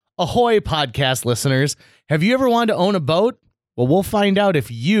Ahoy, podcast listeners. Have you ever wanted to own a boat? Well, we'll find out if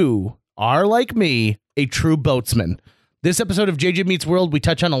you are, like me, a true boatsman. This episode of JJ Meets World, we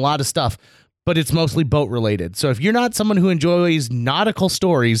touch on a lot of stuff, but it's mostly boat related. So if you're not someone who enjoys nautical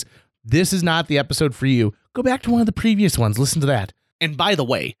stories, this is not the episode for you. Go back to one of the previous ones. Listen to that. And by the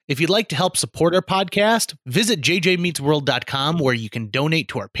way, if you'd like to help support our podcast, visit jjmeetsworld.com where you can donate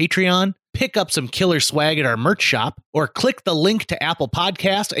to our Patreon, pick up some killer swag at our merch shop, or click the link to Apple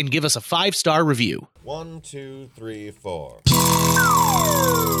Podcast and give us a 5-star review. 1, 2, 3, 4.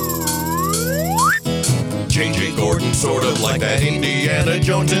 JJ Gordon, sort of like that Indiana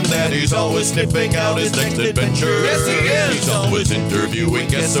Jones, in that he's always sniffing out his next adventure. Yes, he is. He's always interviewing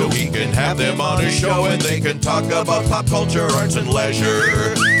guests so he can have them on his show and they can talk about pop culture, arts, and leisure.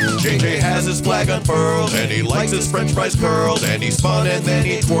 JJ has his flag unfurled and he likes his french fries curled, and he's fun and then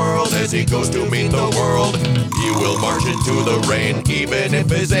he twirled as he goes to meet the world. He will march into the rain even if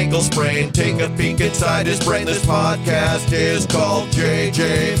his ankle sprained. Take a peek inside his brain. This podcast is called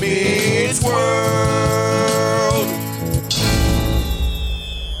JJ Meets World.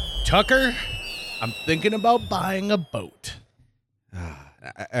 Tucker, I'm thinking about buying a boat.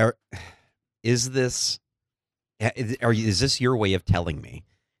 Is this your way of telling me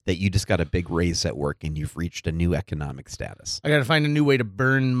that you just got a big raise at work and you've reached a new economic status? I got to find a new way to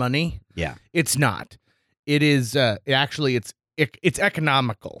burn money. Yeah. It's not. It is actually it's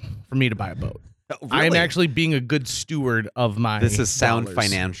economical for me to buy a boat. Oh, really? I'm actually being a good steward of my This is sound dollars.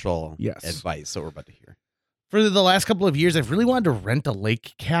 financial Yes. advice that we're about to hear. For the last couple of years, I've really wanted to rent a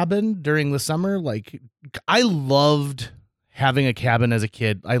lake cabin during the summer. Like, I loved having a cabin as a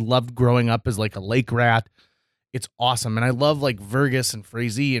kid. I loved growing up as like a lake rat. It's awesome. And I love like Vergas and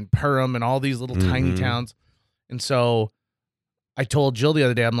Frazee and Perham and all these little tiny towns. And so I told Jill the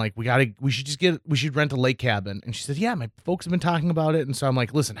other day, I'm like, we should rent a lake cabin. And she said, yeah, my folks have been talking about it. And so I'm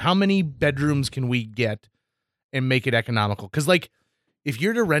like, listen, how many bedrooms can we get and make it economical? Because like, if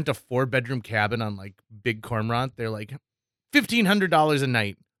you're to rent a 4-bedroom cabin on like Big Cormorant, they're like $1,500 a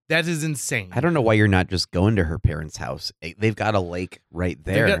night. That is insane. I don't know why you're not just going to her parents' house. They've got a lake right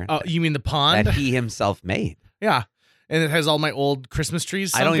there. You mean the pond? That he himself made. Yeah. And it has all my old Christmas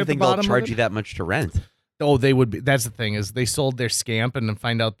trees. I don't even think they'll charge you that much to rent. Oh, they would be. That's the thing, is they sold their scamp and then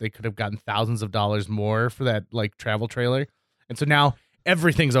find out they could have gotten thousands of dollars more for that like travel trailer. And so now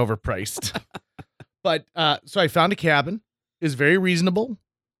everything's overpriced. But so I found a cabin. Is very reasonable,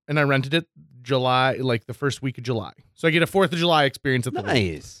 and I rented it July, like the first week of July. So I get a 4th of July experience at the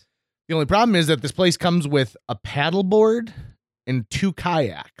lake. Nice. The only problem is that this place comes with a paddleboard and 2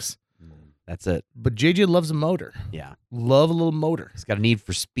 kayaks. That's it. But JJ loves a motor. Yeah. Love a little motor. He's got a need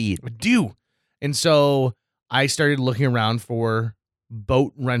for speed. I do. And so I started looking around for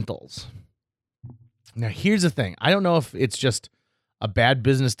boat rentals. Now, here's the thing. I don't know if it's just a bad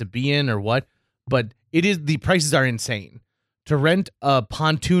business to be in or what, but the prices are insane. To rent a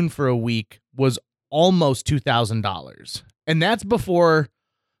pontoon for a week was almost $2,000. And that's before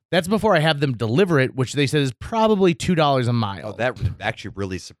I have them deliver it, which they said is probably $2 a mile. Oh, that actually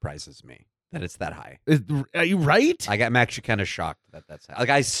really surprises me that it's that high. Are you right? I'm actually kind of shocked that that's high. Like,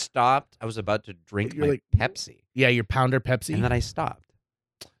 I stopped. I was about to drink my Pepsi. Yeah, your pounder Pepsi. And then I stopped.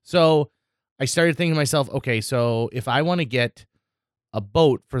 So I started thinking to myself, okay, so if I want to get a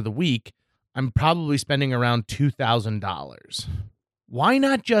boat for the week, I'm probably spending around $2,000. Why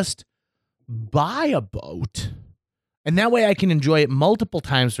not just buy a boat? And that way I can enjoy it multiple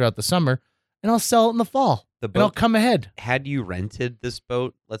times throughout the summer, and I'll sell it in the fall. And I'll come ahead. Had you rented this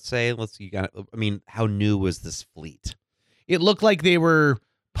boat, how new was this fleet? It looked like they were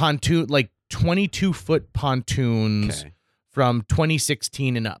 22-foot pontoons from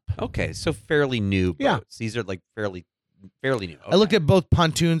 2016 and up. Okay, so fairly new boats. Yeah. These are like fairly new. Okay. I looked at both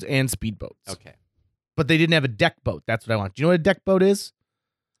pontoons and speedboats. Okay. But they didn't have a deck boat. That's what I want. Do you know what a deck boat is?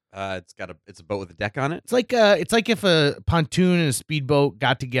 It's a boat with a deck on it. It's like if a pontoon and a speedboat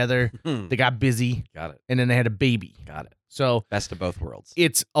got together, they got busy. Got it. And then they had a baby. Got it. So best of both worlds.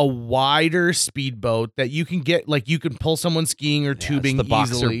 It's a wider speedboat that you can get, like you can pull someone skiing or tubing it's the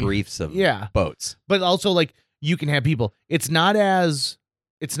boxer easily. briefs of boats. But also like you can have people. It's not as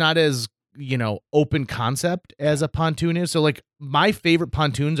open concept as a pontoon is. So like my favorite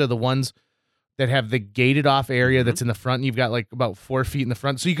pontoons are the ones that have the gated off area that's in the front, and you've got like about 4 feet in the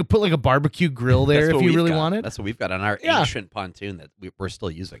front. So you could put like a barbecue grill there if you really want it. That's what we've got on our ancient pontoon that we're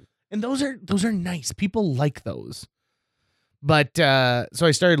still using. And those are nice. People like those. But so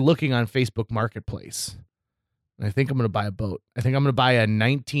I started looking on Facebook Marketplace. And I think I'm going to buy a boat. I think I'm going to buy a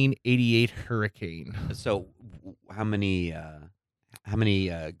 1988 Hurricane. So how many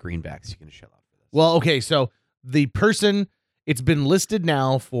greenbacks you going to shell out for this? Well, okay, so the person It's been listed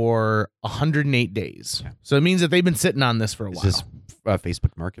now for 108 days. Okay. So it means that they've been sitting on this for a Is while. this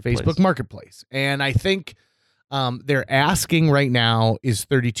Facebook Marketplace? Facebook Marketplace. And I think they're asking right now is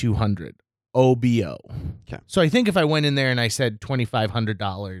 $3,200 OBO. Okay. So I think if I went in there and I said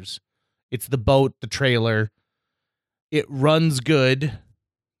 $2,500, it's the boat, the trailer, it runs good.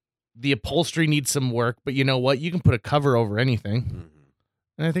 The upholstery needs some work, but you know what? You can put a cover over anything. Mhm.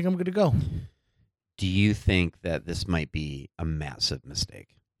 And I think I'm good to go. Do you think that this might be a massive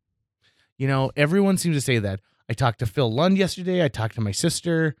mistake? You know, everyone seems to say that. I talked to Phil Lund yesterday. I talked to my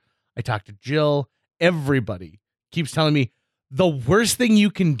sister. I talked to Jill. Everybody keeps telling me the worst thing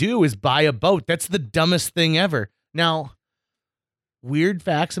you can do is buy a boat. That's the dumbest thing ever. Now, weird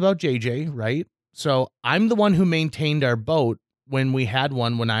facts about JJ, right? So I'm the one who maintained our boat when we had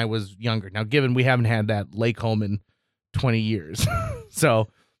one when I was younger. Now, given we haven't had that lake home in 20 years. So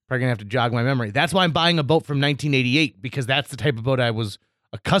probably going to have to jog my memory. That's why I'm buying a boat from 1988, because that's the type of boat I was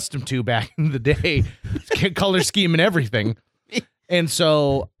accustomed to back in the day. Color scheme and everything. And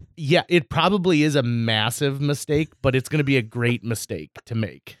so, yeah, it probably is a massive mistake, but it's going to be a great mistake to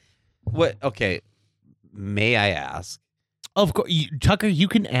make. What? Okay. May I ask? Of course, Tucker, you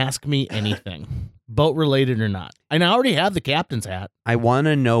can ask me anything, boat related or not. And I already have the captain's hat. I want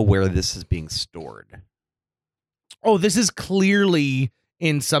to know where this is being stored. Oh, this is clearly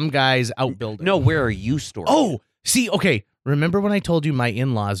in some guy's outbuilding. No, where are you storing? Oh, see, okay. Remember when I told you my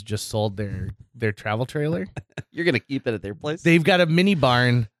in-laws just sold their travel trailer? You're going to keep it at their place? They've got a mini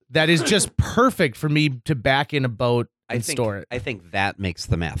barn that is just perfect for me to back in a boat and store it. I think that makes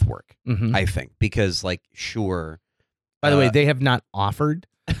the math work. Mhm. I think. Because, like, sure. By the way, they have not offered.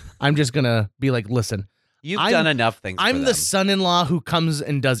 I'm just going to be like, listen, You've I'm- done enough things for I'm them. the son-in-law who comes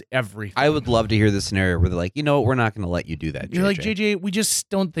and does everything. I would love to hear the scenario where they're like, you know what, we're not going to let you do that, You're like, JJ, we just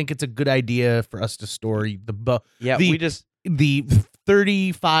don't think it's a good idea for us to store the boat. Yeah, the- we just... The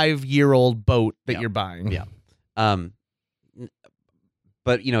 35-year-old boat that Yeah. you're buying. Yeah.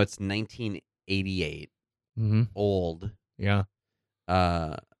 But, you know, it's 1988, Mm-hmm. old, Yeah.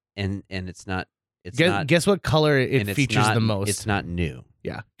 and it's not... It's not... Guess what color and it it's features not- the most? It's not new.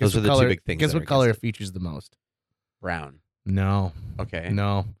 Yeah. Those Guess are what the two color, big things Guess that what are color it against features the most? Brown. No. Okay.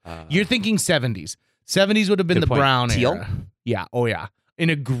 No. You're thinking 70s. 70s would have been Good the point. brown Teal? era. Yeah. Oh, yeah. An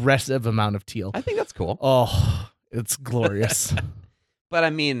aggressive amount of teal. I think that's cool. Oh, it's glorious. But,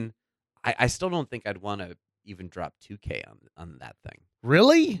 I mean, I still don't think I'd want to even drop $2,000 on that thing.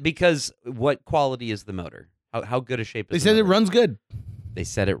 Really? Because what quality is the motor? How good a shape They is said the it motor? runs good. They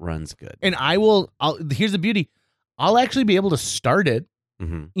said it runs good. And here's the beauty. I'll actually be able to start it.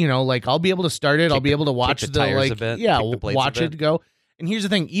 Mm-hmm. You know, like I'll be able to start it. I'll be able to watch the the tires like, a bit, yeah, kick the blades a watch bit. it go. And here's the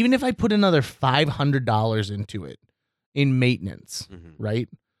thing: even if I put another $500 into it in maintenance, Mm-hmm. right,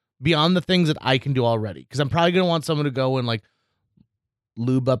 beyond the things that I can do already, because I'm probably gonna want someone to go and like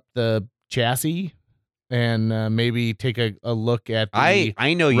lube up the chassis and maybe take a look at the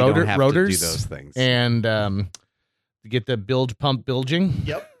I know you rotor- don't have rotors to do those things. and get the bilge pump bilging.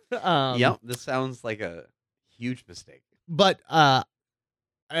 Yep. Yep. This sounds like a huge mistake. But I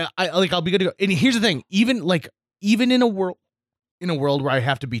like I'll be good to go. And here's the thing: even in a world where I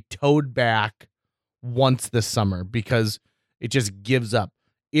have to be towed back once this summer because it just gives up,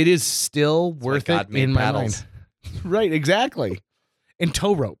 it is still worth why it God made in my paddles. mind. Right? Exactly. And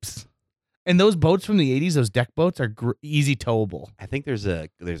tow ropes. And those boats from the 80s, those deck boats, are easy towable. I think there's a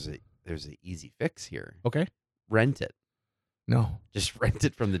easy fix here. Okay. Rent it. No. Just rent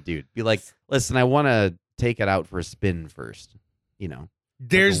it from the dude. Be like, listen, I want to take it out for a spin first. You know.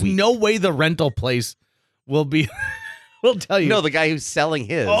 There's week. no way the rental place will be. Will tell you. No, the guy who's selling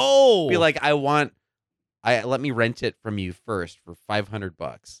his. Oh. Be like, let me rent it from you first for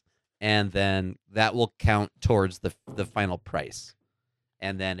 $500, and then that will count towards the final price.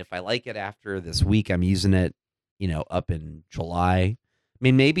 And then if I like it after this week, I'm using it, you know, up in July. I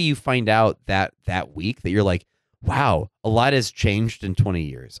mean, maybe you find out that week that you're like, wow, a lot has changed in 20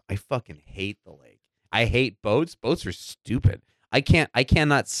 years. I fucking hate the lake. I hate boats. Boats are stupid. I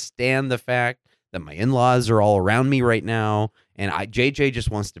cannot stand the fact that my in-laws are all around me right now, and JJ just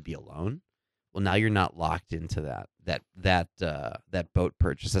wants to be alone. Well, now you're not locked into that boat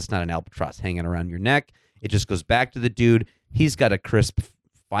purchase. That's not an albatross hanging around your neck. It just goes back to the dude. He's got a crisp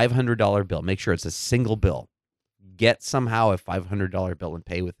 $500 bill. Make sure it's a single bill. Get somehow a $500 bill and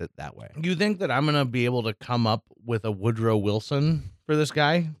pay with it that way. You think that I'm going to be able to come up with a Woodrow Wilson for this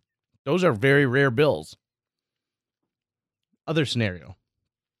guy? Those are very rare bills. Other scenario.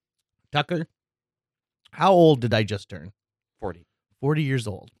 Tucker, how old did I just turn? 40. 40 years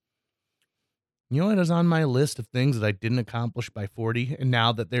old. You know what is on my list of things that I didn't accomplish by 40? And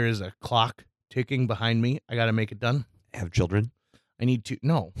now that there is a clock ticking behind me, I got to make it done. Have children? I need to.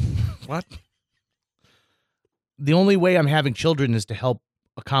 No. What? The only way I'm having children is to help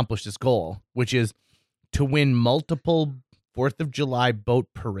accomplish this goal, which is to win multiple 4th of July boat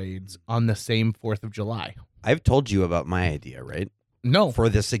parades on the same 4th of July. I've told you about my idea, right? No. For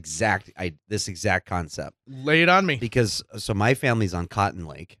this exact concept. Lay it on me. Because so my family's on Cotton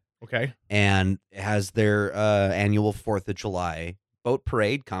Lake Okay. and has their annual 4th of July boat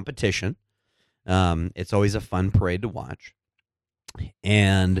parade competition. It's always a fun parade to watch.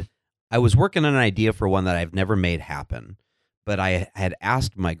 And I was working on an idea for one that I've never made happen, but I had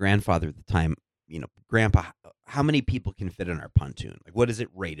asked my grandfather at the time, Grandpa, how many people can fit in our pontoon? Like, what is it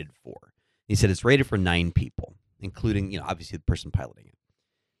rated for? He said it's rated for 9 people, including, obviously the person piloting it.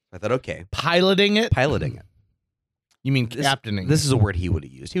 I thought, okay. Piloting it? Piloting it. You mean captaining? This is a word he would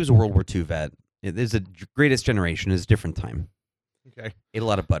have used. He was a World War II vet. There's a Greatest Generation. It's a different time. Okay. Ate a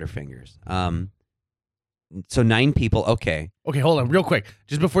lot of Butterfingers. So 9 people. Okay. Okay, hold on real quick.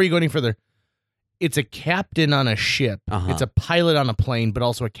 Just before you go any further. It's a captain on a ship. Uh-huh. It's a pilot on a plane, but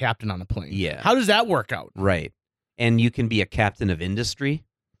also a captain on a plane. Yeah. How does that work out? Right. And you can be a captain of industry.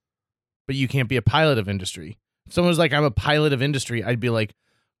 But you can't be a pilot of industry. If someone was like, I'm a pilot of industry, I'd be like,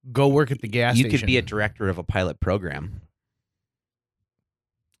 go work at the gas You station. could be a director of a pilot program.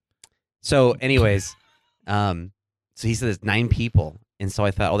 So anyways, so he said there's 9 people. And so I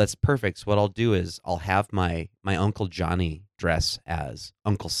thought, oh, that's perfect. So what I'll do is I'll have my Uncle Johnny dress as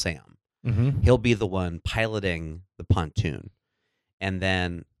Uncle Sam. Mm-hmm. He'll be the one piloting the pontoon. And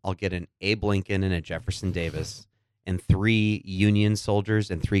then I'll get an Abe Lincoln and a Jefferson Davis and 3 Union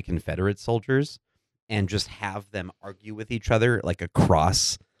soldiers and 3 Confederate soldiers and just have them argue with each other like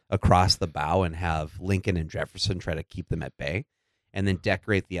across the bow and have Lincoln and Jefferson try to keep them at bay. And then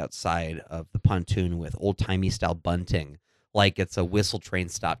decorate the outside of the pontoon with old-timey style bunting like it's a whistle train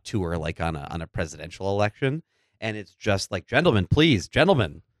stop tour like on a presidential election. And it's just like, gentlemen, please,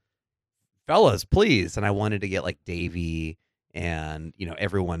 gentlemen, fellas, please. And I wanted to get like Davey and,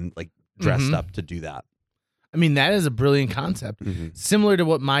 everyone like dressed up to do that. I mean, that is a brilliant concept. Mm-hmm. Similar to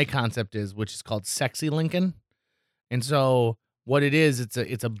what my concept is, which is called Sexy Lincoln. And so what it is,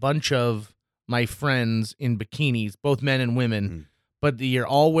 it's a bunch of my friends in bikinis, both men and women, Mm-hmm. but you're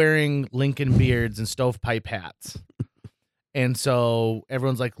all wearing Lincoln beards and stovepipe hats. And so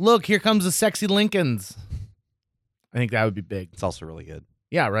everyone's like, look, here comes the Sexy Lincolns. I think that would be big. It's also really good.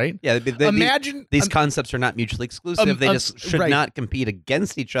 Yeah, right? Yeah, Imagine these concepts are not mutually exclusive. They just should right. not compete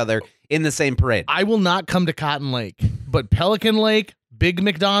against each other in the same parade. I will not come to Cotton Lake, but Pelican Lake, Big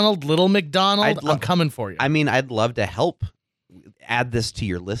McDonald, Little McDonald, I'm coming for you. I mean, I'd love to help add this to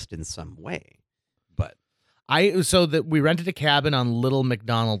your list in some way, but so that we rented a cabin on Little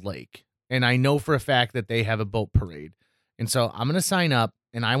McDonald Lake, and I know for a fact that they have a boat parade, and so I'm gonna sign up,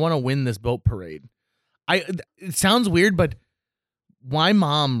 and I want to win this boat parade. It sounds weird, but my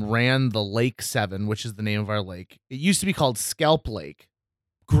mom ran the Lake 7, which is the name of our lake. It used to be called Scalp Lake.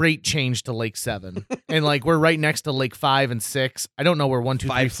 Great change to Lake 7. And like we're right next to Lake 5 and 6. I don't know where 1, 2, 3,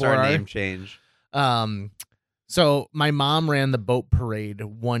 4 5-star are. name change. So my mom ran the boat parade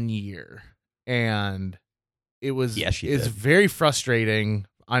one year, and it was it's very frustrating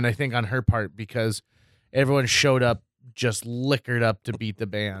on I think on her part because everyone showed up just liquored up to beat the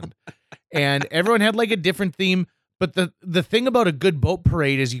band. And everyone had like a different theme. But the thing about a good boat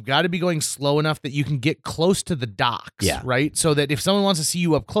parade is you've got to be going slow enough that you can get close to the docks, right? So that if someone wants to see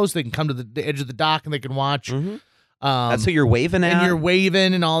you up close, they can come to the edge of the dock and they can watch. Mm-hmm. That's who you're waving at. And you're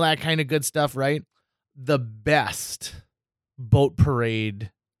waving and all that kind of good stuff, right? The best boat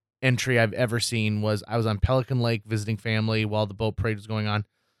parade entry I've ever seen was I was on Pelican Lake visiting family while the boat parade was going on.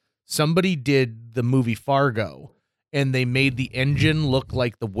 Somebody did the movie Fargo, and they made the engine look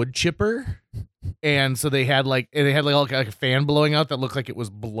like the wood chipper. And so they had like a fan blowing out that looked like it was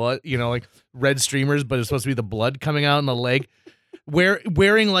blood, like red streamers, but it's supposed to be the blood coming out in the leg.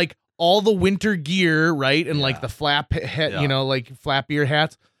 Wearing like all the winter gear, right? And like the flap head, like flap ear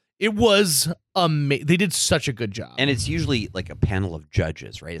hats. It was amazing. They did such a good job. And it's usually like a panel of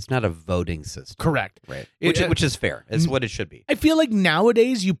judges, right? It's not a voting system. Correct. Right. Which is fair. It's what it should be. I feel like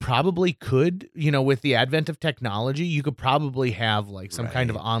nowadays you probably could, with the advent of technology, you could probably have like some kind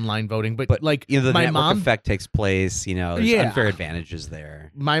of online voting. But like the my network mom effect takes place, there's unfair advantages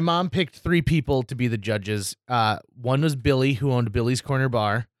there. My mom picked 3 people to be the judges. One was Billy, who owned Billy's Corner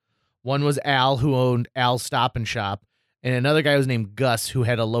Bar. One was Al, who owned Al's Stop and Shop. And another guy was named Gus, who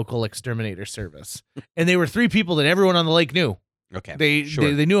had a local exterminator service. And they were 3 people that everyone on the lake knew. Okay, they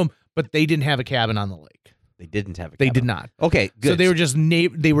knew them, but they didn't have a cabin on the lake. They didn't have a cabin. They did not. Okay, good. So they were just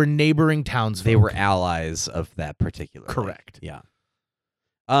they were neighboring towns. They were allies of that particular Correct. Lake.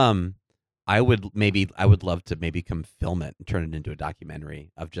 Yeah. I would love to maybe come film it and turn it into a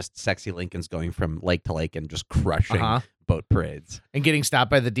documentary of just sexy Lincolns going from lake to lake and just crushing boat parades. And getting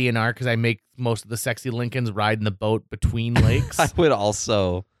stopped by the DNR because I make most of the sexy Lincolns ride in the boat between lakes. I would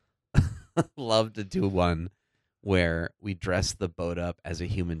also love to do one where we dress the boat up as a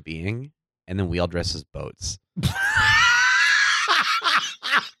human being and then we all dress as boats.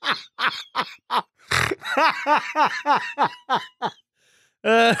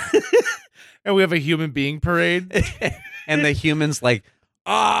 And we have a human being parade. And the humans like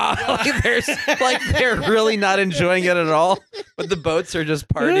they're really not enjoying it at all, but the boats are just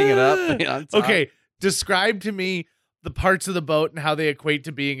partying it up on top. Okay, describe to me the parts of the boat and how they equate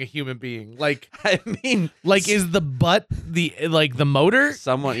to being a human being. Like, I mean, like is the butt the motor?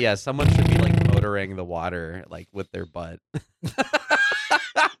 Someone should be like motoring the water like with their butt.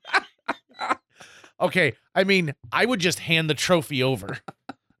 Okay, I mean, I would just hand the trophy over.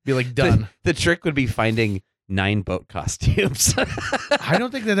 Be like, done. The trick would be finding 9 boat costumes. I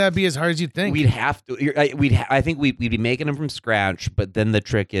don't think that'd be as hard as you'd think. We'd have to. I think we'd be making them from scratch. But then the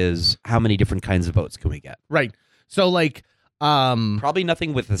trick is, how many different kinds of boats can we get? Right. So like, probably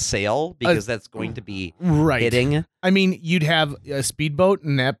nothing with a sail because that's going to be hitting. I mean, you'd have a speedboat,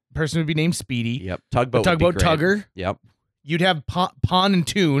 and that person would be named Speedy. Yep. Tugboat. Tugger. Yep. You'd have Pon and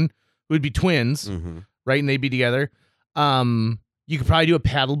Toon, who would be twins, right? And they'd be together. You could probably do a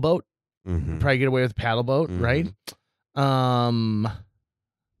paddle boat. Probably get away with a paddle boat, right?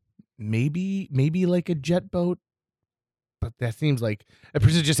 Maybe like a jet boat, but that seems like a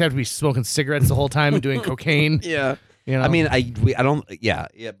person just have to be smoking cigarettes the whole time and doing cocaine. Yeah, you know. I mean, I don't. Yeah,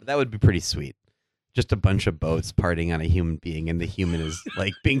 but that would be pretty sweet. Just a bunch of boats partying on a human being, and the human is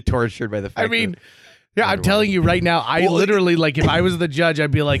like being tortured by the fact. I mean. Yeah, I'm telling you right now, literally, like, if I was the judge,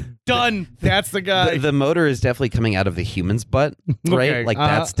 I'd be like, done. That's the guy. The motor is definitely coming out of the human's butt, right? Okay, Like,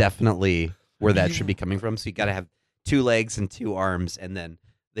 that's definitely where that should be coming from. So you got to have 2 legs and 2 arms, and then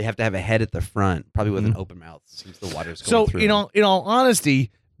they have to have a head at the front, probably with an open mouth, since the water's going through. So, in all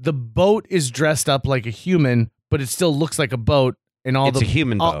honesty, the boat is dressed up like a human, but it still looks like a boat. And it's a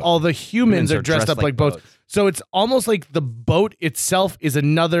human boat. All the humans are dressed up like boats. So it's almost like the boat itself is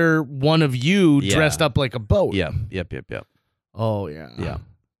another one of you dressed up like a boat. Yep. Oh, yeah. Yeah.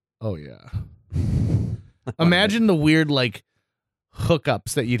 Oh, yeah. Imagine the weird, like,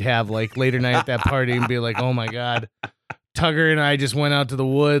 hookups that you'd have, like, later night at that party and be like, oh, my God. Tugger and I just went out to the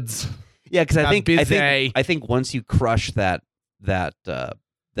woods. Yeah, because I think once you crush that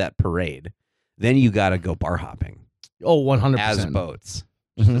parade, then you got to go bar hopping. Oh, 100%. As boats.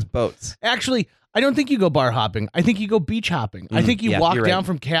 Just as boats. Actually, I don't think you go bar hopping. I think you go beach hopping. I think you walk down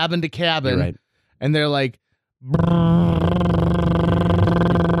from cabin to cabin, and they're like,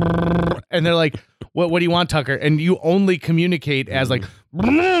 and they're like, what do you want, Tucker? And you only communicate as like,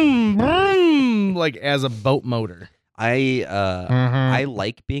 like as a boat motor. I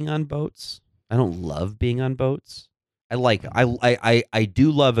like being on boats. I don't love being on boats. I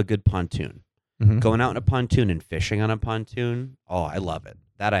do love a good pontoon. Going out in a pontoon and fishing on a pontoon. Oh, I love it.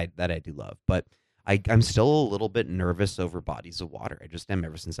 That I do love. But I'm still a little bit nervous over bodies of water. I just am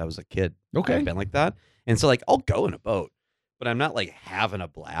ever since I was a kid. Okay. I've been like that. And so like I'll go in a boat, but I'm not like having a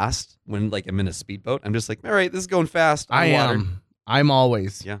blast when like I'm in a speedboat. I'm just like, all right, this is going fast. I am. I'm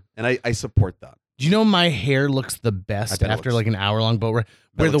always. Yeah. And I support that. Do you know my hair looks the best after like an hour-long boat ride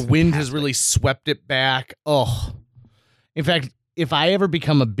where the wind has really swept it back? Oh. In fact, if I ever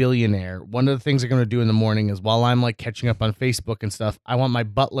become a billionaire, one of the things I'm going to do in the morning is while I'm like catching up on Facebook and stuff, I want my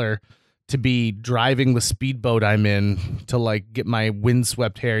butler to be driving the speedboat I'm in to like get my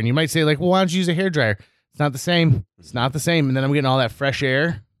windswept hair. And you might say like, well, why don't you use a hairdryer? It's not the same. It's not the same. And then I'm getting all that fresh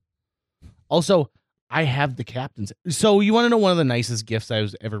air. Also, I have the captain's. So you want to know one of the nicest gifts I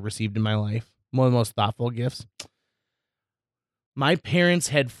was ever received in my life? One of the most thoughtful gifts? My parents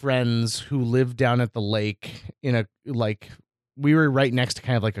had friends who lived down at the lake in a like, we were right next to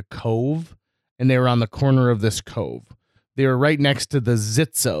kind of like a cove, and they were on the corner of this cove. They were right next to the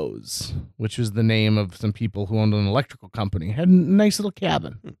Zitzos, which was the name of some people who owned an electrical company. Had a nice little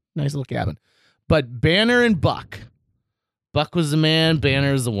cabin. But Banner and Buck. Buck was the man,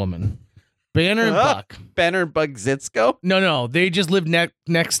 Banner is the woman. Banner and Buck. Banner and Buck Zitzko? No. They just lived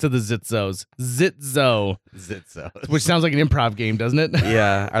next to the Zitzos. Zitzos. Which sounds like an improv game, doesn't it?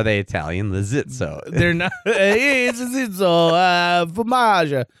 Yeah. Are they Italian? The Zitzo. They're not. Hey, it's a Zitzo.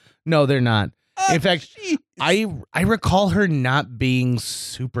 Fromage. No, they're not. In fact, I recall her not being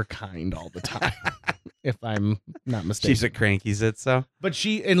super kind all the time, if I'm not mistaken. She's a cranky Zitzo. But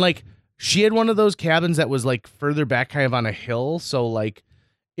she had one of those cabins that was like further back kind of on a hill. So like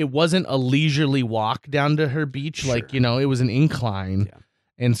it wasn't a leisurely walk down to her beach. Sure. Like, it was an incline. Yeah.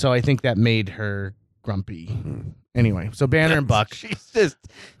 And so I think that made her grumpy. Anyway, so Banner and Buck. She's just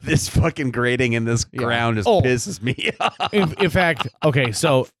this fucking grating in this ground just pisses me off. In fact, okay,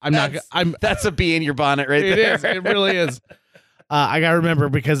 so That's a bee in your bonnet right It there. is. It really is. I gotta remember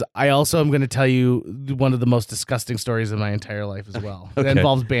because I also am going to tell you one of the most disgusting stories of my entire life as well. Okay. That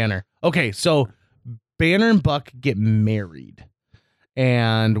involves Banner. Okay, so Banner and Buck get married,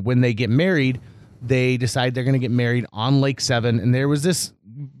 and when they get married, they decide they're going to get married on Lake Seven. And there was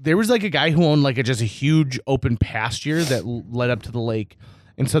like a guy who owned like just a huge open pasture that led up to the lake.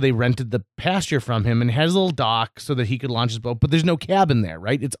 And so they rented the pasture from him and has a little dock so that he could launch his boat. But there's no cabin there,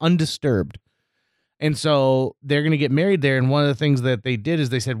 right? It's undisturbed. And so they're going to get married there. And one of the things that they did is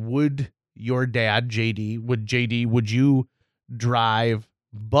they said, would your dad, JD, would you drive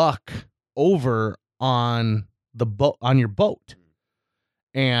Buck over on the boat, on your boat?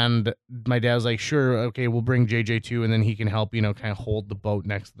 And my dad was like, sure, okay, we'll bring JJ too, and then he can help, kind of hold the boat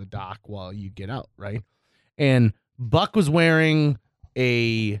next to the dock while you get out, right? And Buck was wearing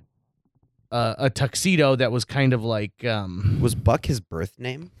a tuxedo that was kind of like Was Buck his birth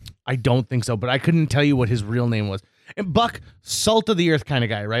name? I don't think so, but I couldn't tell you what his real name was. And Buck, salt of the earth kind of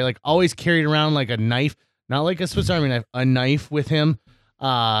guy, right? Like always carried around like a knife, not like a Swiss Army knife, a knife with him.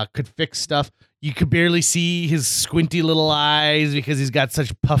 Could fix stuff. You could barely see his squinty little eyes because he's got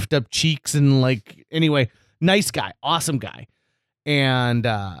such puffed up cheeks and anyway, nice guy, awesome guy. And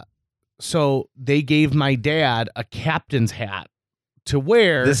so they gave my dad a captain's hat to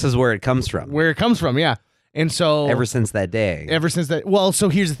wear. This is where it comes from. Where it comes from, yeah. And so Ever since that day. Well, so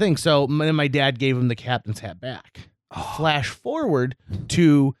here's the thing. So my dad gave him the captain's hat back. Flash forward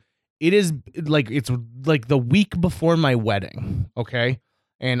to it's like the week before my wedding, okay?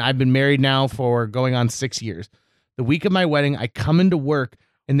 And I've been married now for going on 6 years. The week of my wedding, I come into work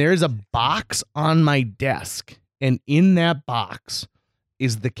and there's a box on my desk. And in that box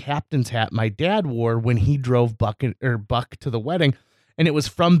is the captain's hat my dad wore when he drove Buck to the wedding. And it was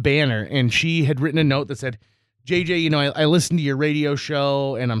from Banner. And she had written a note that said, JJ, I listened to your radio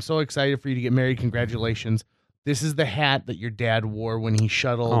show and I'm so excited for you to get married. Congratulations. This is the hat that your dad wore when he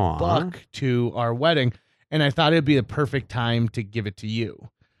shuttled Aww. Buck to our wedding. And I thought it'd be the perfect time to give it to you.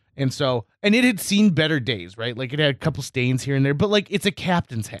 And it had seen better days, right? Like it had a couple stains here and there, but it's a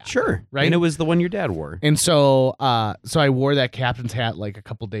captain's hat. Sure. Right. And it was the one your dad wore. And so I wore that captain's hat like a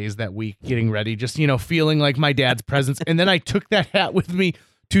couple days that week getting ready, just, feeling like my dad's presence. And then I took that hat with me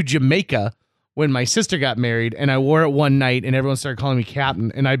to Jamaica when my sister got married, and I wore it one night and everyone started calling me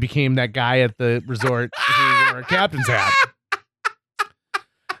captain, and I became that guy at the resort who wore a captain's hat.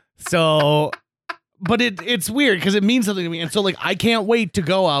 So, but it's weird because it means something to me. And so I can't wait to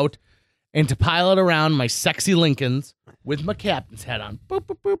go out and to pilot around my sexy Lincolns with my captain's hat on. Boop,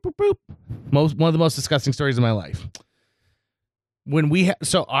 boop, boop, boop, boop. One of the most disgusting stories of my life. When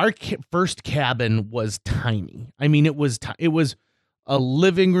our first cabin was tiny. I mean, it was a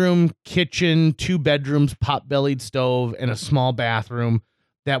living room, kitchen, 2 bedrooms, pot-bellied stove, and a small bathroom.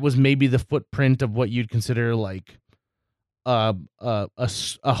 That was maybe the footprint of what you'd consider a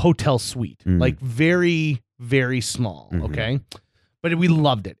hotel suite, very, very small. Mm-hmm. Okay. But we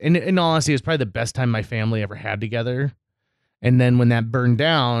loved it. And in all honesty, it was probably the best time my family ever had together. And then when that burned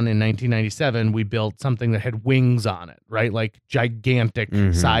down in 1997, we built something that had wings on it, right? Like gigantic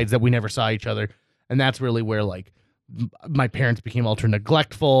sides that we never saw each other. And that's really where my parents became ultra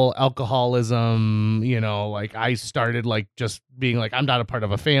neglectful, alcoholism, I started just being I'm not a part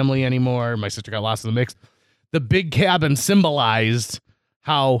of a family anymore. My sister got lost in the mix. The big cabin symbolized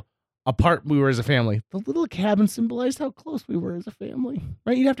how apart we were as a family. The little cabin symbolized how close we were as a family,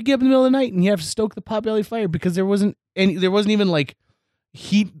 right? You'd have to get up in the middle of the night and you have to stoke the potbelly fire because there wasn't even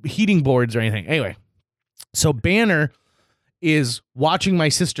heating boards or anything. Anyway, so is watching my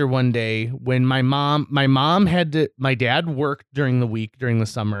sister one day when my dad worked during the week, during the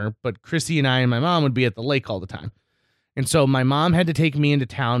summer, but Chrissy and I and my mom would be at the lake all the time. And so my mom had to take me into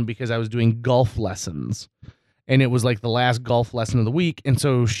town because I was doing golf lessons. And it was the last golf lesson of the week. And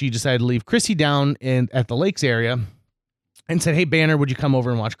so she decided to leave Chrissy down at the lakes area and said, hey, Banner, would you come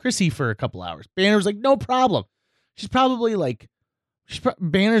over and watch Chrissy for a couple hours? Banner was like, no problem. She's probably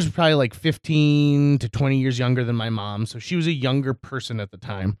Banner's probably 15 to 20 years younger than my mom. So she was a younger person at the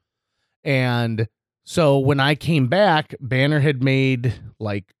time. And so when I came back, Banner had made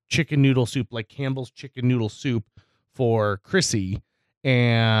chicken noodle soup, Campbell's chicken noodle soup for Chrissy.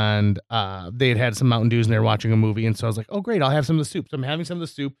 And they had some Mountain Dews and they were watching a movie. And so I was like, oh, great, I'll have some of the soup. So I'm having some of the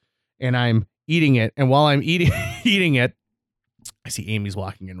soup and I'm eating it. And while I'm eating it, I see Amy's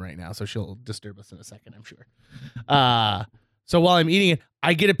walking in right now, so she'll disturb us in a second, I'm sure. So while I'm eating it,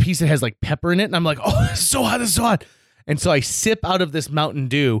 I get a piece that has pepper in it, and I'm like, oh, this is so hot, this is so hot. And so I sip out of this Mountain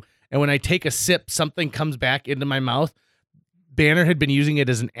Dew, and when I take a sip, something comes back into my mouth. Banner had been using it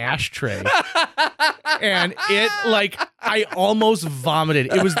as an ashtray. And it, like, I almost vomited.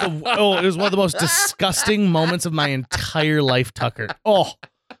 It was one of the most disgusting moments of my entire life, Tucker. Oh,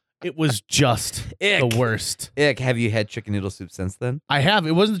 it was just the worst. Ick. Have you had chicken noodle soup since then? I have.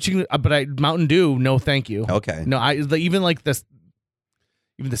 It wasn't chicken, but Mountain Dew. No, thank you. Okay. No, even the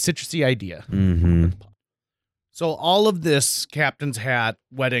citrusy idea. Mm-hmm. So all of this captain's hat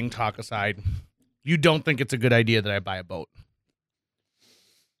wedding talk aside, you don't think it's a good idea that I buy a boat?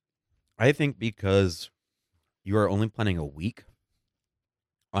 I think because you are only planning a week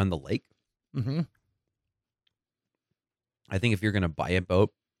on the lake. Mm-hmm. I think if you're going to buy a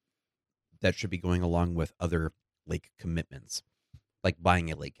boat, that should be going along with other lake commitments, like buying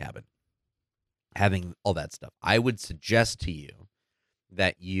a lake cabin, having all that stuff. I would suggest to you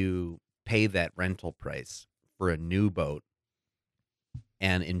that you pay that rental price for a new boat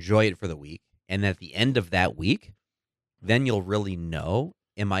and enjoy it for the week. And at the end of that week, then you'll really know,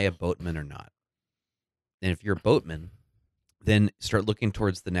 am I a boatman or not? And if you're a boatman, then start looking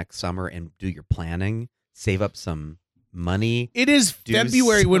towards the next summer and do your planning, save up some money. It is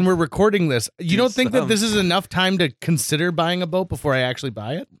February when we're recording this. You don't think that this is enough time to consider buying a boat before I actually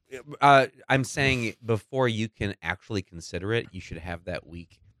buy it? I'm saying before you can actually consider it, you should have that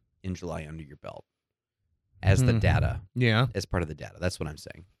week in July under your belt as the data. Yeah. As part of the data. That's what I'm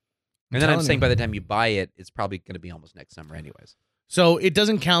saying. And then I'm saying by the time you buy it, it's probably going to be almost next summer anyways. So it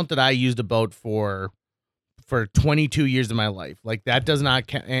doesn't count that I used a boat for 22 years of my life. Like, that does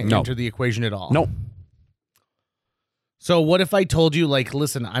not enter the equation at all. Nope. So what if I told you, like,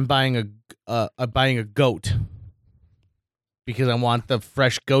 listen, I'm buying a goat because I want the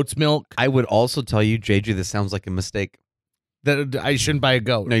fresh goat's milk? I would also tell you, JJ, this sounds like a mistake. That I shouldn't buy a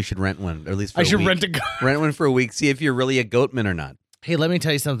goat. No, you should rent one, or at least for I a should week. rent a goat. Rent one for a week. See if you're really a goatman or not. Hey, let me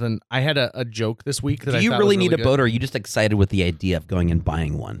tell you something. I had a joke this week that Do I you thought really was need a good. boat, or are you just excited with the idea of going and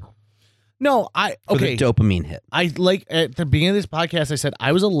buying one? No, For the dopamine hit. I like at the beginning of this podcast, I said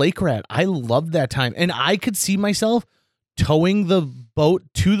I was a lake rat. I loved that time. And I could see myself towing the boat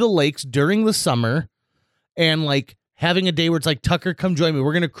to the lakes during the summer and like having a day where it's like, Tucker, come join me.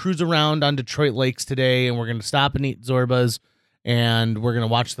 We're going to cruise around on Detroit lakes today and we're going to stop and eat Zorbas and we're going to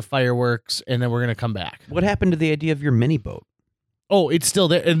watch the fireworks and then we're going to come back. What happened to the idea of your mini boat? Oh, it's still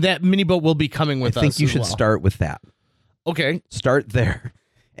there. And that mini boat will be coming with us. I think you as should well. start with that. Okay. Start there.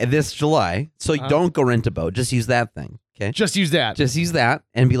 And this July. So don't go rent a boat. Just use that thing. Okay. Just use that. Just use that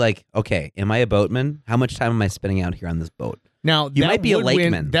and be like, okay, am I a boatman? How much time am I spending out here on this boat? Now, You might be a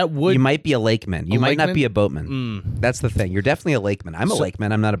lakeman. You might be a lakeman. You might not lakeman? be a boatman. That's the thing. You're definitely a lakeman. I'm a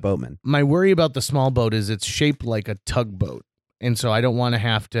lakeman. I'm not a boatman. My worry about the small boat is it's shaped like a tugboat. And so I don't want to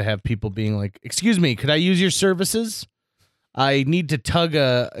have people being like, excuse me, could I use your services? I need to tug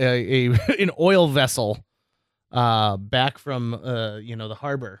an oil vessel back from the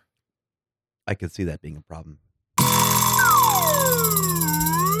harbor. I could see that being a problem.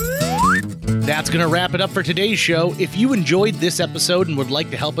 That's going to wrap it up for today's show. If you enjoyed this episode and would like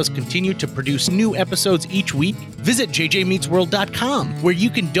to help us continue to produce new episodes each week, visit jjmeetsworld.com, where you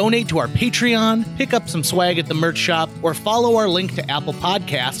can donate to our Patreon, pick up some swag at the merch shop, or follow our link to Apple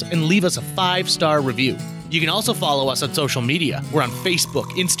Podcasts and leave us a 5-star review. You can also follow us on social media. We're on Facebook,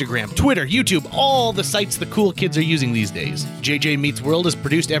 Instagram, Twitter, YouTube, all the sites the cool kids are using these days. JJ Meets World is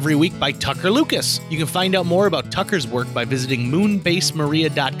produced every week by Tucker Lucas. You can find out more about Tucker's work by visiting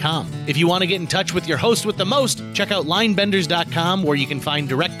moonbasemaria.com. If you want to get in touch with your host with the most, check out linebenders.com, where you can find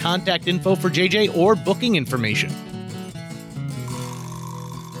direct contact info for JJ or booking information.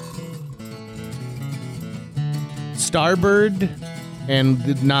 Starboard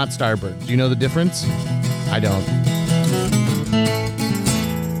and not starboard. Do you know the difference? I don't.